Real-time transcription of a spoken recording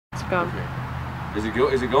Go. Okay. Is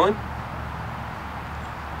it going?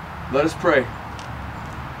 Let us pray.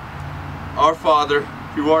 Our Father,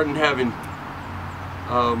 who art in heaven,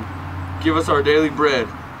 give us our daily bread,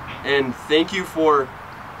 and thank you for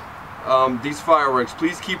these fireworks.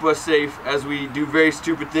 Please keep us safe as we do very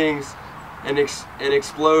stupid things and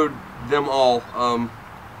explode them all.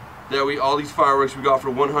 All these fireworks we got for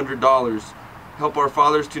 $100. Help our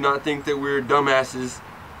fathers to not think that we're dumbasses.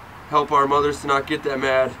 Help our mothers to not get that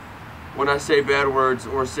mad when I say bad words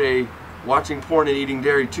or say watching porn and eating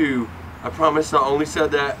dairy too. I promise I only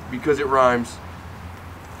said that because it rhymes.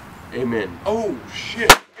 Amen. Oh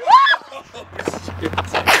shit.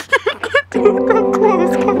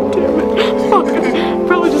 Close, God damn it. Fuck.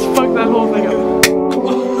 Probably just fucked that whole thing up.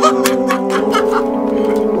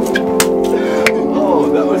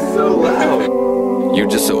 Oh, that was so loud. You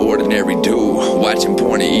just an ordinary dude, watching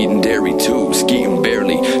porn and eating dairy too. Skeetin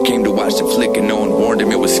Barely came to watch the flick and no one warned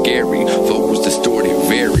him it was scary. Vocals distorted,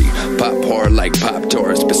 very pop hard like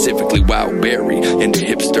Pop-Tart, specifically wild berry. Into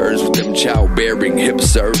hipsters with them childbearing, hip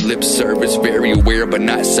serve, lip service, very aware but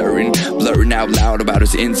not certain. Blurring out loud about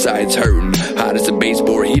his insides hurting. Hot as a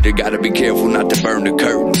baseboard heater, gotta be careful not to burn the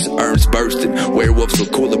curtains. Urns bursting, werewolves were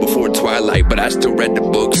cooler before twilight, but I still read the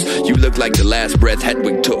books. You look like the last breath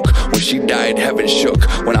Hedwig took. When she died, heaven shook.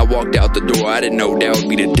 When I walked out the door, I didn't know that would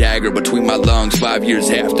be the dagger between my lungs 5 years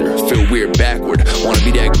after. Feel weird backward, wanna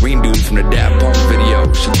be that green dude from the Daft Punk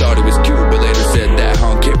video. She thought it was cute, but later said that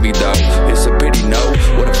hunk hit me though. It's a pity, no.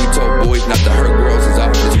 What if we told boys not to hurt girls as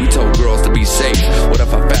often as we told girls to be safe? What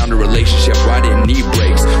if I found a relationship where I didn't need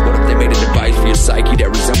breaks? What if they made a device for your psyche that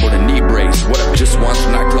resembled a knee brace? What if just once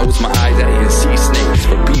when I closed my eyes I didn't see snakes?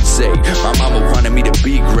 For Pete's sake, my mama wanted me to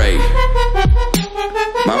be great.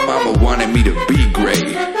 My mama wanted me to be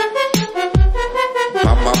great.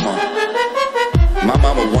 My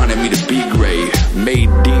mama wanted me to be great.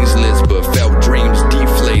 Made Dean's List but felt dreams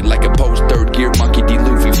deflate like a post-third gear monkey D.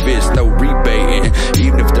 Luffy fist, no rebating.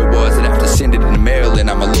 Even if there was, I'd have to send it in the mail, and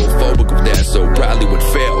I'm a little phobic of that, so probably would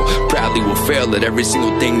fail. Probably will fail at every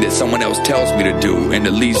single thing that someone else tells me to do in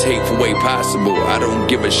the least hateful way possible. I don't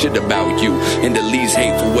give a shit about you in the least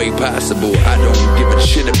hateful way possible. I don't give a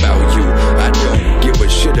shit about you. I don't give a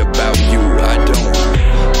shit about you. I don't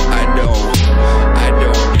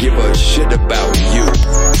give a shit about you.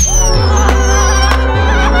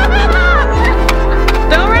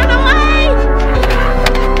 Don't run away!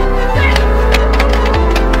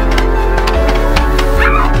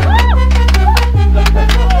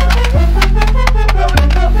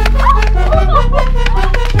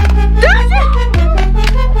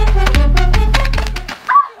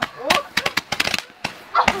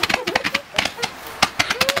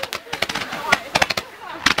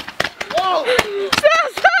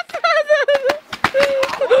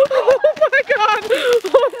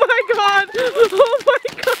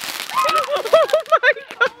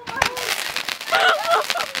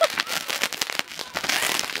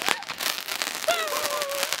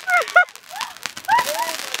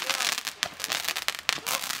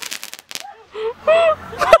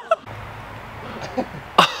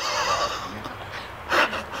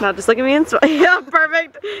 Now just look at me and smile. Yeah,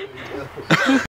 perfect.